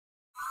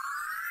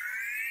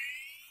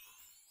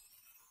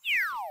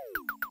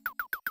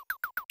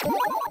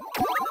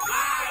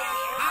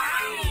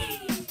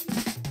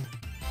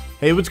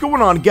Hey, what's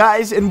going on,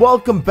 guys, and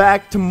welcome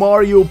back to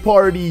Mario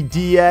Party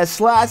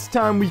DS. Last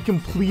time we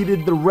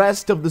completed the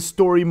rest of the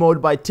story mode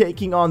by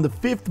taking on the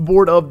 5th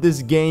board of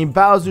this game,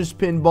 Bowser's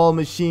Pinball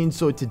Machine.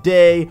 So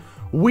today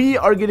we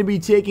are going to be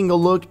taking a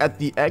look at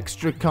the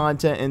extra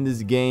content in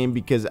this game,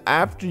 because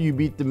after you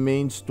beat the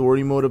main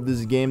story mode of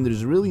this game,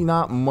 there's really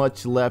not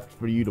much left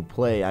for you to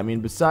play. I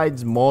mean,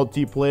 besides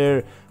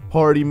multiplayer,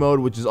 party mode,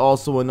 which is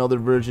also another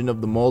version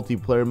of the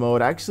multiplayer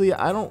mode. Actually,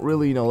 I don't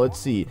really know. Let's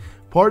see.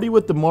 Party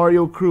with the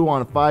Mario crew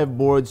on 5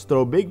 boards,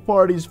 throw big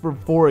parties for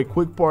 4, a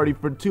quick party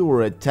for 2,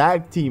 or a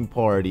tag team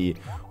party.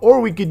 Or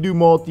we could do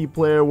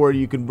multiplayer, where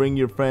you can bring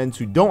your friends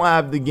who don't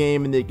have the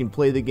game and they can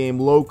play the game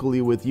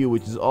locally with you,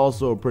 which is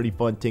also a pretty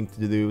fun thing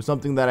to do.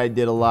 Something that I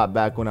did a lot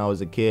back when I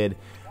was a kid.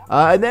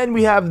 And then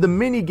we have the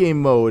minigame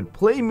mode.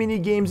 Play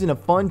minigames in a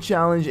fun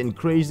challenge and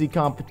crazy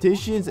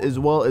competitions, as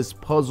well as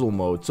puzzle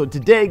mode. So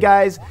today,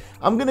 guys,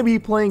 I'm going to be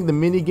playing the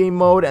minigame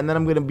mode, and then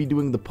I'm going to be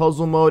doing the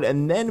puzzle mode,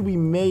 and then we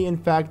may in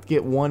fact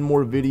get one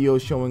more video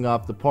showing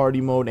off the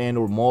party mode and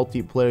or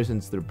multiplayer,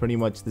 since they're pretty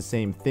much the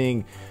same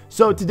thing.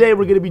 So today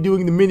we're going to be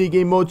doing the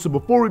minigame mode. So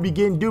before we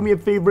begin, do me a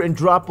favor and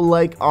drop a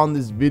like on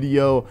this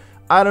video.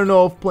 I don't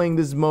know if playing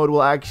this mode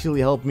will actually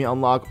help me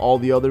unlock all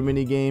the other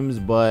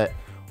minigames, but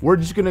we're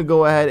just going to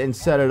go ahead and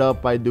set it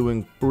up by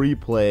doing free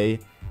play.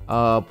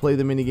 Play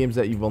the minigames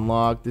that you've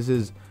unlocked. This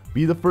is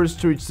be the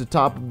first to reach the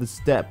top of the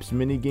steps.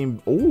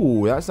 Minigame.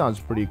 Oh, that sounds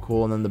pretty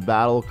cool. And then the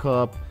Battle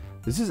Cup.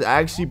 This is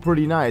actually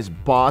pretty nice.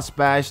 Boss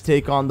Bash.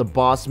 Take on the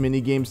boss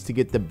minigames to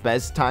get the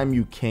best time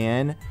you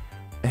can.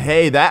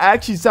 Hey, that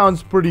actually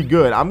sounds pretty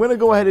good. I'm going to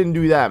go ahead and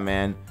do that,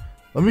 man.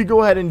 Let me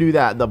go ahead and do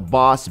that, the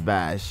Boss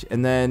Bash.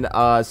 And then,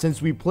 since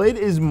we played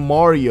as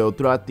Mario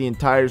throughout the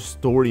entire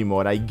story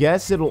mode, I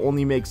guess it'll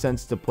only make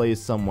sense to play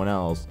as someone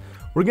else.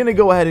 We're going to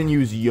go ahead and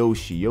use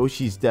Yoshi.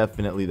 Yoshi's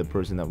definitely the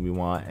person that we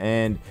want.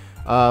 And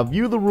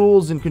view the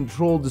rules and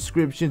control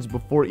descriptions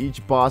before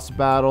each boss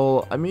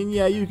battle. I mean,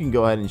 yeah, you can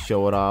go ahead and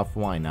show it off.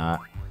 Why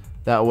not?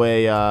 That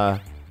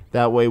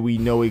way we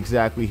know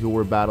exactly who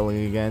we're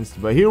battling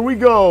against. But here we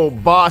go,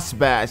 Boss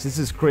Bash. This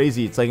is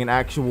crazy. It's like an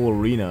actual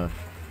arena.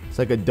 It's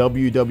like a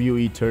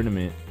WWE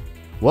tournament.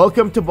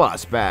 Welcome to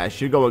Boss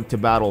Bash. You're going to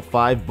battle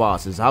 5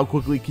 bosses. How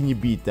quickly can you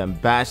beat them?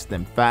 Bash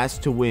them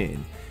fast to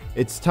win.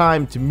 It's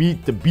time to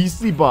meet the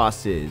beastly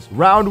bosses.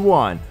 Round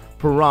 1,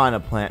 Piranha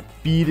Plant,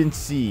 Feed and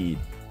Seed.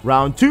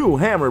 Round 2,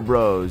 Hammer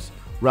Bros.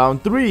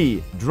 Round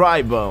 3,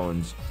 Dry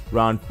Bones.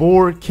 Round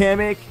 4,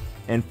 Kamek.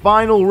 And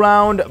final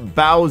round,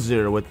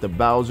 Bowser with the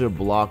Bowser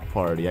Block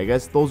Party. I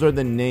guess those are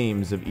the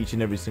names of each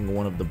and every single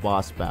one of the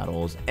boss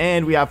battles.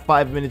 And we have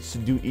 5 minutes to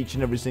do each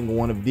and every single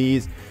one of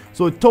these.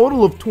 So a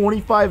total of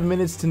 25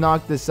 minutes to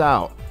knock this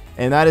out.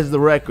 And that is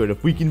the record.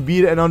 If we can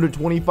beat it in under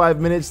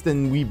 25 minutes,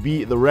 then we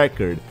beat the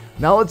record.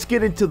 Now let's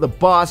get into the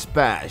Boss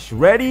Bash.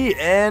 Ready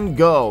and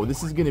go.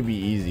 This is going to be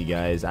easy,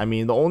 guys. I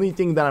mean, the only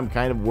thing that I'm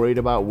kind of worried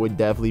about would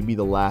definitely be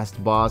the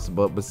last boss.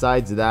 But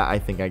besides that, I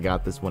think I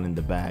got this one in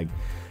the bag.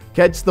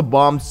 Catch the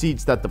bomb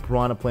seeds that the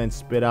Piranha Plants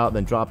spit out,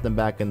 then drop them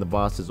back in the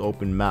boss's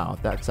open mouth.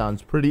 That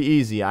sounds pretty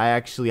easy. I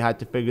actually had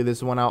to figure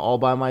this one out all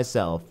by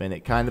myself, and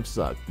it kind of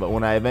sucked. But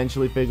when I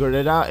eventually figured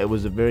it out, it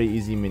was a very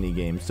easy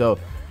minigame. So,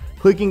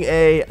 clicking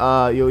A,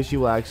 Yoshi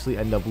will actually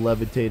end up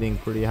levitating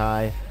pretty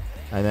high.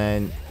 And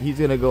then he's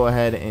going to go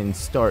ahead and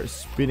start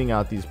spitting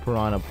out these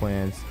Piranha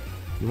Plants.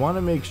 You want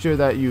to make sure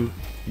that you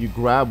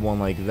grab one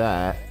like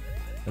that.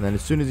 And then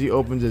as soon as he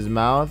opens his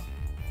mouth,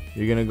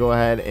 you're going to go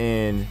ahead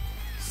and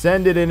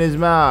send it in his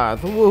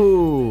mouth.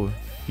 Woohoo!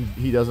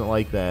 He doesn't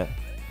like that.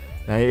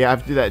 Now you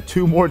have to do that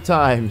 2 more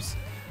times.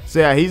 So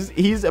yeah,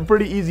 he's a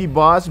pretty easy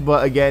boss,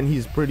 but again,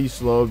 he's pretty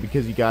slow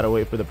because you gotta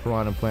wait for the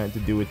Piranha Plant to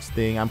do its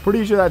thing. I'm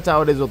pretty sure that's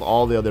how it is with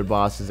all the other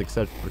bosses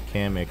except for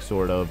Kamek,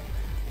 sort of.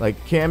 Like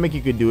Kamek,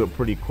 you could do it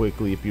pretty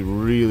quickly if you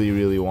really,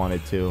 really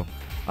wanted to.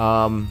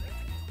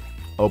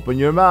 Open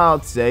your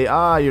mouth. Say,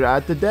 you're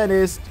at the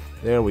dentist.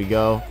 There we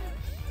go.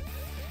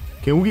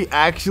 Can we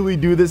actually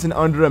do this in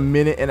under 1.5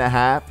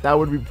 minutes? That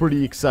would be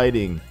pretty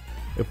exciting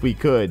if we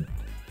could.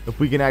 If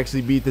we can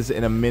actually beat this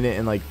in 1 minute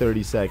and like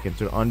 30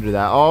 seconds or under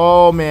that.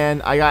 Oh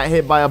man, I got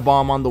hit by a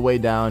bomb on the way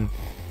down.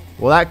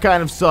 Well, that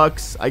kind of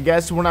sucks. I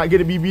guess we're not going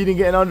to be beating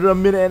it in under 1.5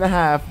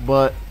 minutes,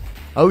 but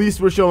at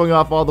least we're showing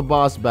off all the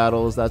boss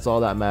battles. That's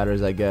all that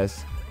matters, I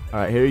guess.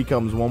 Alright, here he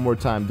comes one more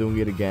time, doing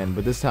it again.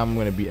 But this time I'm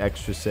going to be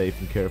extra safe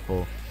and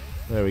careful.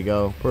 There we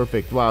go.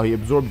 Perfect. Wow, he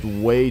absorbed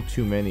way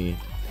too many.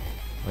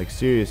 Like,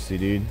 seriously,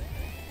 dude.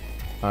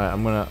 Alright,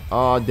 I'm gonna...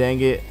 Oh, dang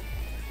it.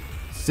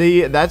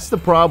 See, that's the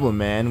problem,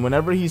 man.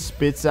 Whenever he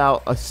spits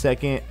out a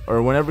second...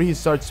 Or whenever he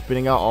starts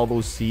spitting out all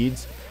those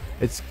seeds,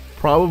 it's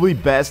probably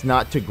best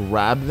not to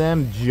grab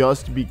them,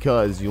 just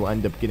because you'll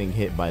end up getting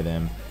hit by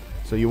them.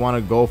 So you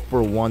want to go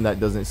for one that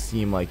doesn't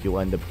seem like you'll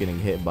end up getting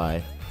hit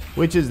by.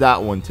 Which is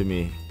that one to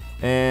me.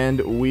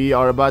 And we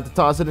are about to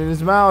toss it in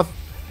his mouth.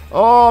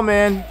 Oh,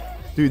 man.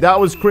 Dude, that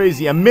was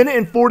crazy. 1 minute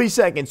and 40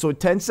 seconds, so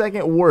 10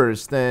 seconds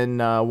worse than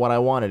what I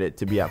wanted it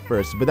to be at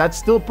first. But that's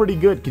still pretty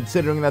good,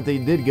 considering that they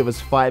did give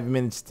us 5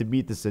 minutes to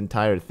beat this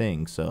entire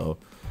thing. So,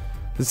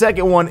 The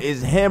second one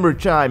is Hammer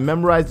Chime.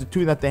 Memorize the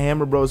tune that the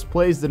Hammer Bros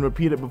plays, then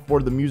repeat it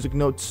before the music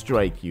notes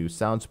strike you.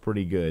 Sounds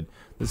pretty good.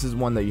 This is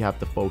one that you have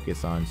to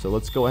focus on. So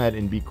let's go ahead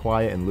and be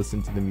quiet and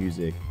listen to the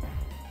music.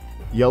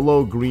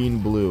 Yellow, green,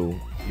 blue.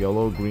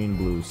 Yellow, green,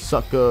 blue.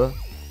 Sucker.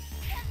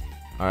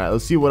 Alright,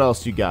 let's see what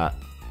else you got.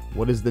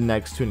 What is the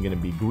next tune going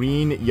to be?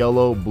 Green,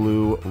 yellow,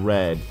 blue,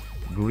 red.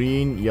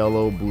 Green,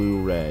 yellow,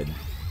 blue, red.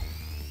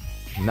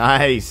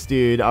 Nice,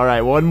 dude.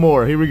 Alright, one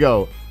more. Here we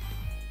go.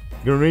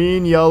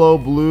 Green, yellow,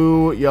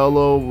 blue,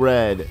 yellow,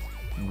 red.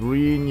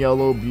 Green,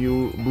 yellow,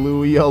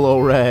 blue,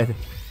 yellow, red.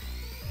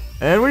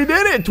 And we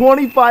did it!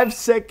 25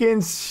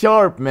 seconds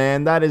sharp,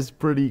 man. That is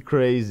pretty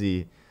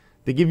crazy.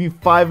 They give you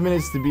 5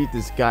 minutes to beat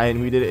this guy,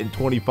 and we did it in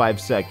 25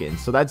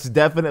 seconds. So that's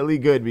definitely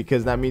good,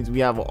 because that means we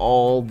have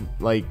all,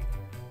 like,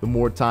 the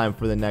more time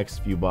for the next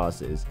few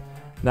bosses.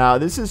 Now,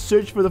 this is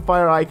search for the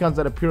fire icons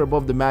that appear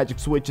above the magic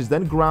switches,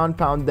 then ground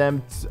pound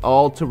them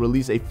all to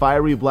release a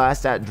fiery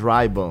blast at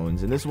Dry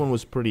Bones. And this one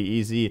was pretty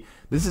easy.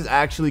 This is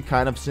actually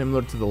kind of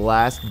similar to the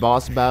last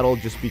boss battle,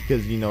 just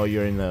because, you know,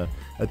 you're in a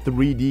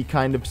 3D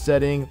kind of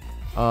setting.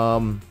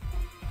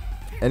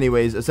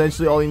 Anyways,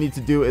 essentially all you need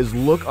to do is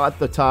look at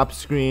the top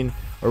screen,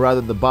 or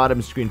rather the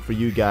bottom screen for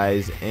you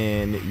guys,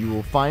 and you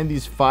will find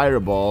these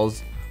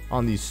fireballs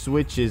on these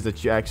switches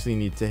that you actually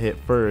need to hit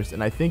first.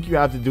 And I think you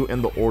have to do it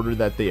in the order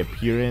that they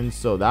appear in,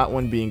 so that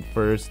one being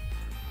first,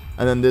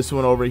 and then this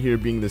one over here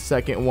being the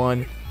second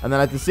one. And then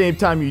at the same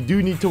time, you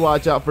do need to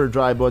watch out for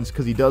Dry Bones,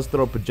 because he does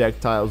throw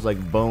projectiles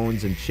like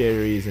bones and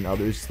cherries and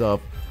other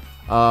stuff.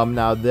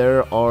 Now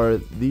there are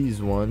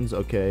these ones.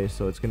 Okay,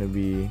 so it's gonna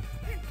be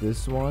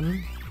this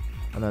one,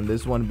 and then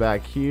this one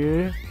back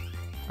here,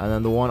 and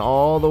then the one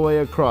all the way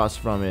across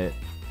from it.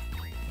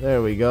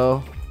 There we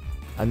go.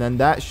 And then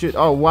that should,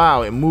 oh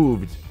wow, it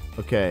moved.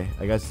 Okay,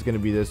 I guess it's gonna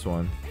be this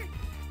one.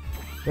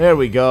 There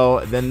we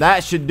go. Then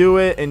that should do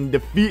it, and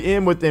defeat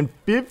him within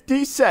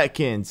 50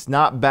 seconds.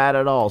 Not bad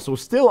at all. So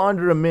still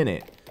under a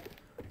minute.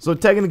 So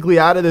technically,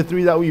 out of the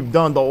 3 that we've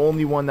done, the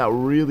only one that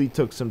really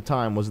took some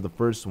time was the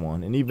first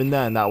one. And even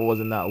then, that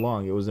wasn't that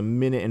long. It was a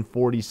minute and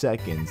 40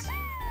 seconds.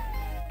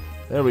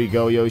 There we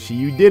go, Yoshi.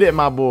 You did it,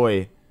 my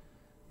boy.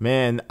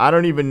 Man, I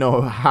don't even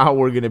know how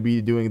we're going to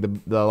be doing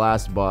the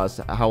last boss,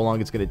 how long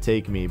it's going to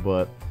take me,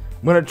 but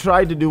I'm going to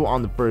try to do it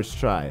on the first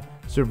try.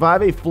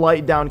 Survive a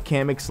flight down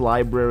Kamek's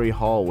library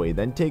hallway,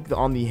 then take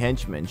on the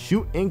henchman.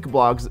 Shoot ink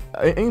blobs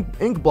at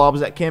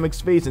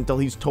Kamek's face until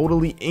he's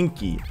totally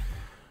inky.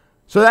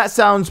 So that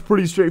sounds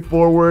pretty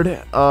straightforward.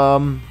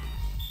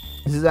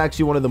 This is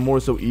actually one of the more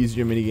so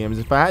easier minigames.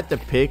 If I had to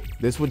pick,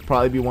 this would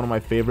probably be one of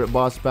my favorite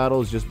boss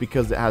battles, just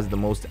because it has the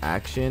most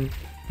action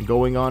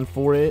going on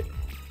for it.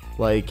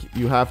 Like,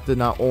 you have to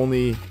not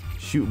only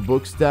shoot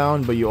books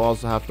down, but you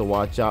also have to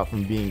watch out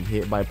from being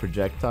hit by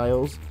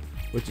projectiles,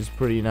 which is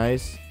pretty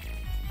nice.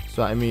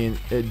 So, I mean,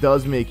 it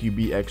does make you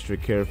be extra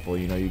careful.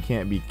 You know, you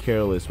can't be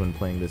careless when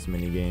playing this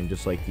minigame,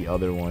 just like the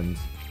other ones.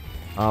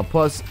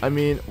 Plus, I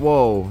mean,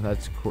 whoa,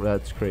 that's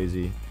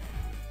crazy.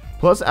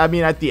 Plus, I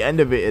mean, at the end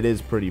of it, it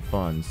is pretty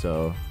fun.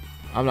 So,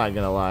 I'm not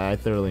gonna lie, I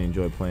thoroughly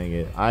enjoy playing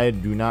it. I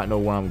do not know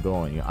where I'm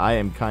going. I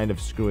am kind of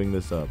screwing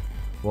this up.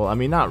 Well, I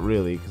mean, not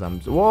really, because I'm...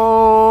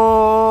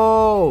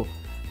 Whoa!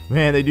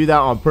 Man, they do that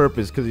on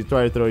purpose because they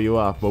try to throw you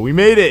off. But we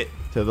made it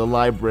to the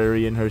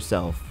librarian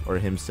herself, or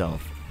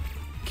himself.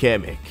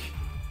 Kamek.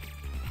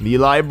 The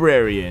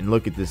librarian.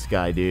 Look at this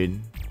guy, dude.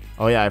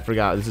 Oh, yeah, I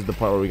forgot. This is the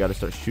part where we got to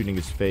start shooting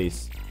his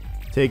face.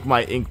 Take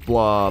my ink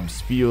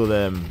blobs. Feel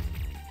them.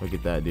 Look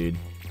at that, dude.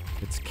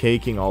 It's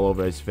caking all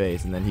over his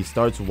face. And then he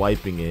starts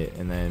wiping it.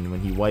 And then when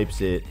he wipes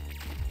it...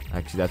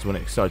 Actually, that's when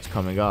it starts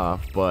coming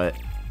off. But...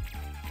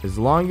 as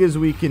long as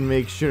we can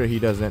make sure he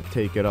doesn't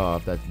take it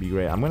off, that'd be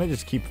great. I'm going to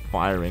just keep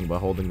firing by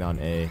holding down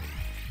A.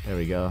 There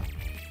we go.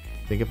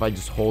 I think if I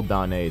just hold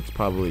down A, it's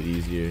probably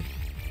easier.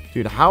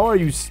 Dude, how are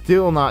you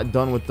still not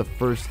done with the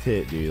first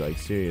hit, dude? Like,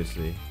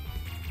 seriously.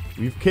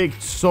 We've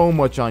caked so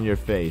much on your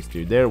face,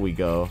 dude. There we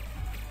go.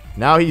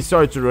 Now he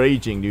starts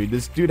raging, dude.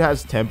 This dude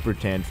has temper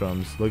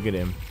tantrums. Look at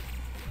him.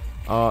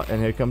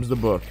 And here comes the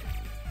book.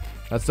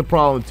 That's the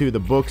problem, too. The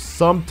book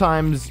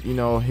sometimes, you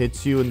know,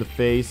 hits you in the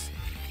face.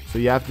 So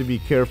you have to be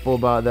careful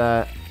about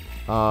that.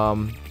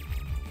 Come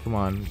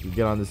on,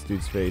 get on this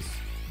dude's face.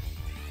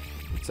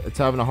 It's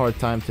having a hard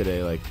time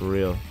today, like, for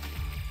real.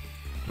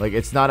 Like,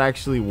 it's not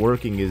actually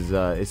working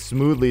as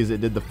smoothly as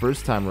it did the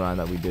first time around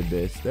that we did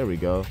this. There we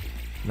go.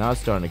 Now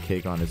it's starting to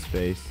cake on his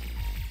face.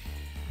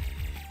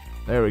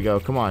 There we go.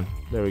 Come on.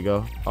 There we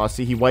go. Oh,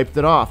 see, he wiped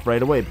it off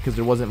right away because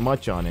there wasn't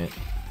much on it.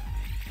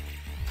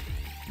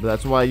 But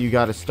that's why you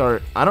got to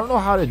start. I don't know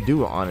how to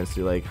do it,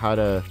 honestly. Like, how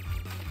to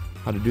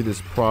do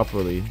this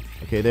properly.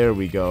 Okay, there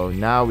we go.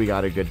 Now we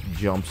got a good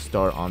jump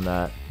start on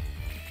that.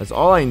 That's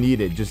all I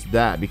needed, just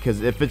that.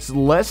 Because if it's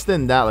less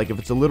than that, like if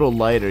it's a little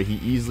lighter, he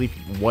easily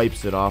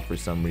wipes it off for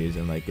some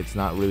reason. Like, it's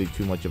not really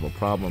too much of a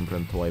problem for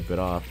him to wipe it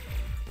off.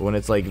 But when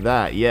it's like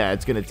that, yeah,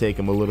 it's going to take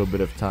him a little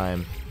bit of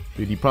time.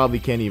 Dude, he probably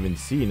can't even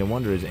see. No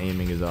wonder his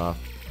aiming is off.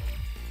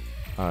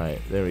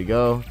 Alright, there we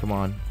go. Come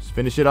on. Just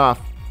finish it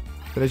off.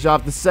 Finish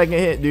off the second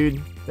hit,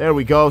 dude. There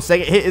we go.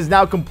 Second hit is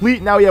now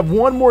complete. Now we have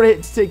one more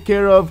hit to take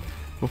care of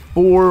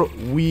before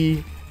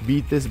we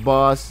beat this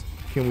boss.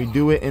 Can we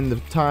do it in the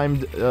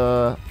timed,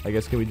 I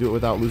guess, can we do it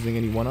without losing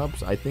any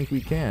 1-ups? I think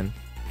we can.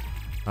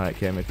 Alright,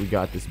 Kamek, we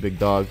got this, big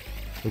dog.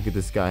 Look at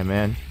this guy,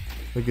 man.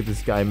 Look at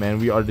this guy, man.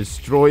 We are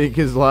destroying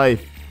his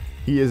life.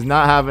 He is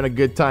not having a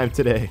good time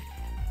today.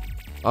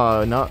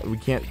 No, we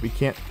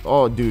can't.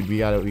 Oh, dude, we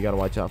gotta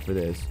watch out for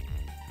this.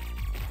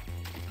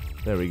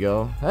 There we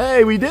go.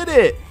 Hey, we did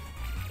it!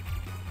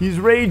 He's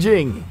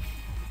raging.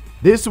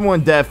 This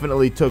one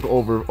definitely took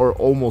over, or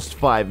almost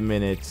 5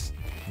 minutes.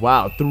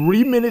 Wow,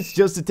 3 minutes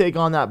just to take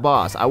on that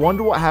boss. I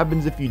wonder what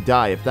happens if you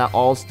die, if that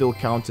all still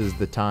counts as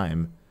the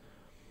time.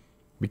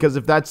 Because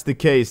if that's the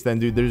case, then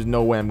dude, there's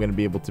no way I'm gonna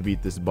be able to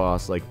beat this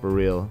boss, like for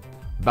real.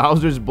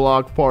 Bowser's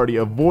Block Party.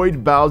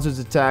 Avoid Bowser's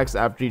attacks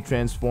after he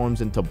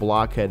transforms into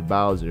Blockhead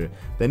Bowser.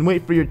 Then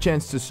wait for your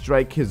chance to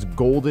strike his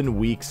golden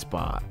weak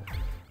spot.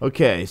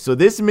 Okay, so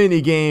this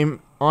minigame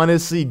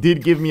honestly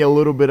did give me a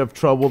little bit of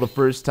trouble the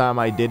first time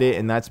I did it,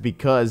 and that's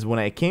because when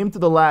I came to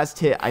the last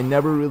hit, I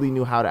never really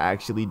knew how to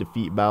actually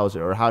defeat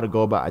Bowser or how to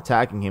go about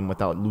attacking him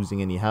without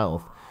losing any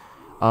health.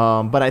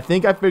 But I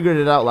think I figured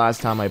it out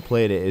last time I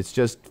played it. It's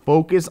just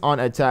focus on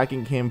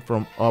attacking him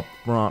from up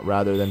front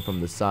rather than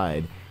from the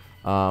side.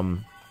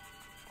 And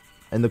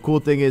the cool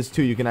thing is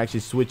too, you can actually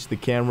switch the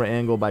camera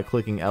angle by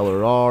clicking L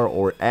or R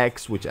or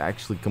X, which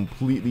actually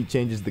completely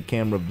changes the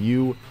camera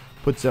view.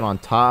 Puts it on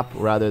top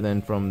rather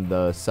than from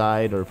the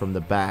side or from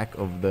the back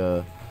of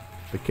the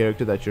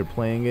character that you're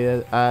playing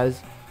it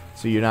as.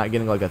 So you're not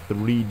getting like a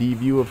 3D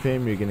view of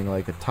him, you're getting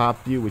like a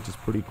top view, which is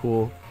pretty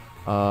cool.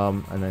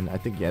 And then I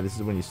think, yeah, this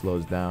is when he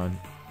slows down.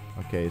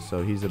 Okay,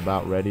 so he's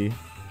about ready.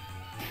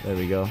 There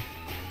we go.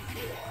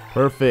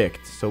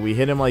 Perfect. So we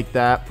hit him like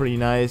that, pretty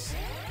nice.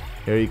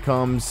 Here he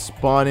comes,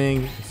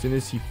 spawning. As soon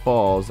as he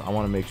falls, I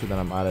want to make sure that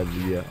I'm out of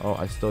the... oh,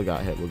 I still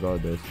got hit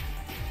regardless.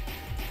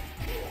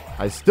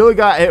 I still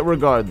got hit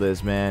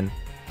regardless, man.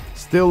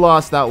 Still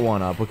lost that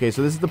 1-up. Okay,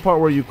 so this is the part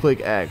where you click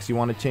X. You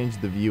want to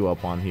change the view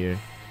up on here.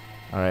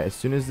 Alright, as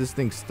soon as this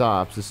thing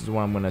stops, this is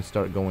when I'm going to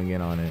start going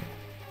in on it.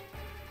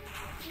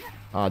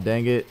 Aw,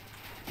 dang it.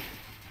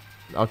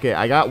 Okay,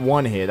 I got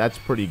 1 hit. That's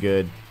pretty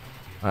good.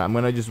 Alright, I'm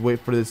going to just wait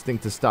for this thing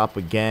to stop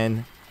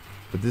again.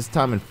 But this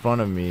time in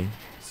front of me.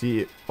 See,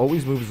 it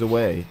always moves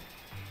away.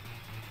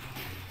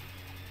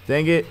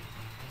 Dang it.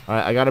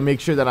 Alright, I got to make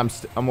sure that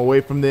I'm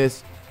away from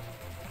this.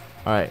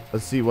 Alright,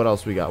 let's see what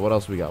else we got. What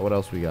else we got? What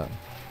else we got?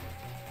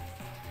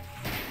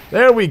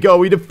 There we go.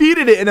 We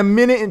defeated it in 1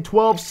 minute and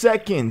 12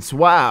 seconds.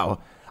 Wow.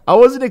 I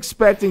wasn't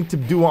expecting to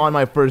do it on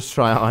my first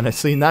try,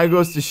 honestly. And that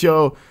goes to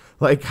show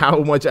like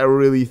how much I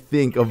really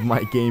think of my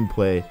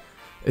gameplay.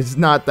 It's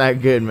not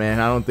that good, man.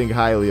 I don't think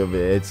highly of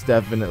it. It's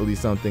definitely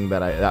something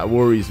that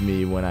worries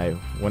me when I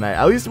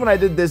at least when I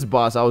did this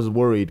boss, I was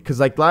worried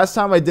because like last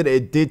time I did it,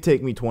 it did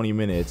take me 20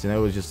 minutes and it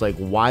was just like,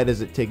 why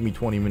does it take me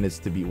 20 minutes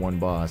to beat one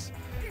boss?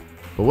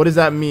 But what does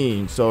that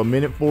mean? So 1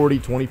 minute 40,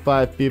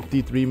 25,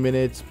 50, 3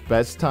 minutes.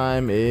 Best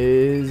time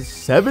is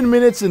 7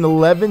 minutes and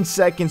 11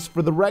 seconds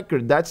for the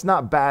record. That's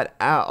not bad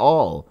at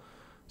all.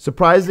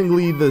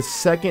 Surprisingly, the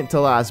second to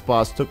last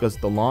boss took us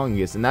the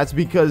longest. And that's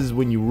because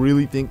when you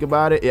really think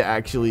about it, it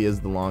actually is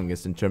the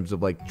longest in terms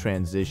of like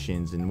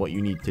transitions and what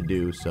you need to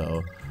do.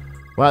 So,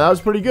 wow, that was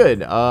pretty good.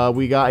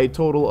 We got a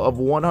total of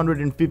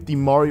 150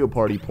 Mario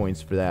Party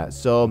points for that.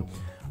 So...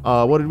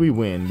 what did we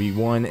win? We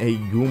won a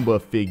Goomba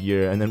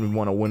figure, and then we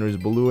won a winner's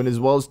balloon, as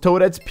well as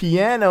Toadette's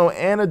piano,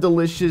 and a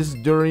delicious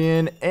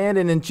durian, and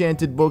an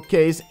enchanted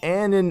bookcase,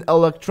 and an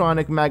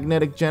electronic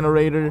magnetic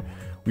generator.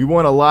 We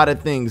won a lot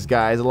of things,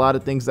 guys. A lot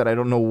of things that I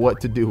don't know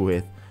what to do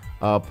with.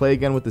 Play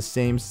again with the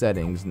same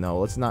settings. No,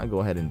 let's not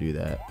go ahead and do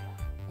that.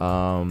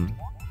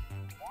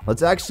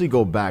 Let's actually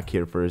go back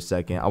here for a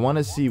second. I want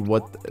to see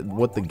what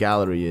the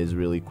gallery is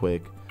really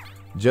quick.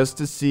 Just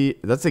to see...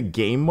 That's a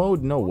game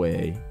mode? No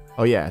way.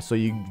 Oh yeah, so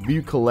you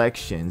view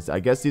collections. I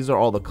guess these are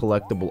all the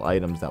collectible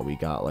items that we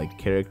got, like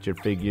character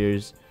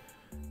figures.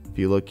 If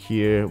you look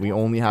here, we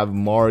only have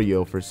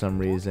Mario for some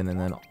reason, and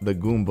then the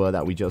Goomba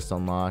that we just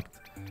unlocked.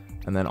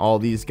 And then all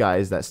these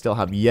guys that still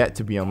have yet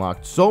to be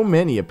unlocked. So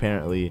many,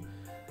 apparently.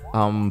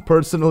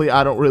 Personally,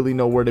 I don't really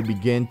know where to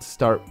begin to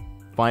start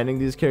finding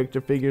these character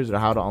figures or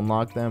how to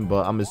unlock them,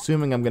 but I'm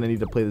assuming I'm going to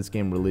need to play this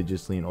game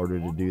religiously in order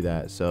to do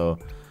that, so...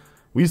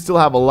 We still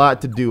have a lot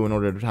to do in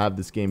order to have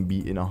this game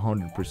beaten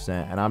 100%,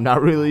 and I'm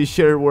not really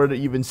sure where to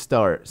even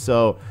start.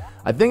 So,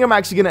 I think I'm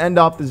actually going to end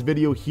off this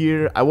video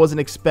here. I wasn't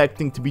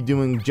expecting to be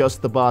doing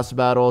just the boss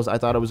battles. I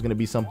thought it was going to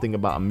be something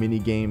about a mini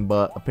game,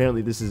 but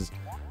apparently this is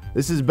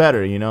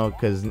better, you know,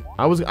 because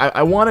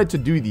I wanted to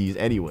do these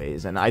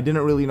anyways, and I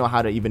didn't really know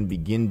how to even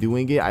begin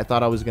doing it. I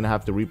thought I was going to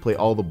have to replay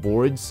all the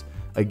boards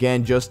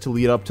again just to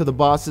lead up to the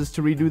bosses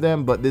to redo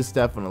them, but this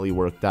definitely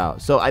worked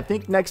out. So, I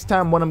think next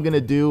time what I'm going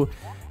to do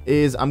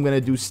is I'm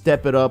gonna do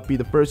Step It Up, be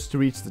the first to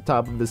reach the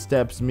top of the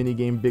steps,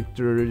 minigame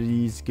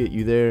victories get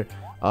you there.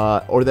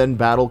 or then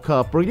Battle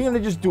Cup. We're gonna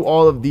just do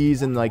all of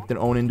these in like their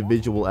own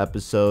individual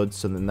episodes,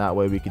 so then that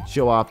way we could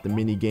show off the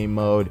mini game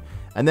mode,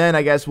 and then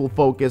I guess we'll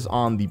focus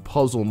on the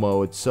puzzle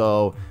mode.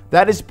 So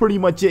that is pretty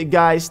much it,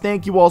 guys.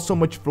 Thank you all so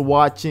much for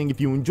watching.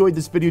 If you enjoyed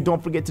this video,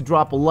 don't forget to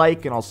drop a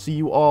like, and I'll see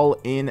you all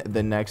in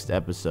the next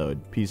episode.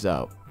 Peace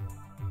out.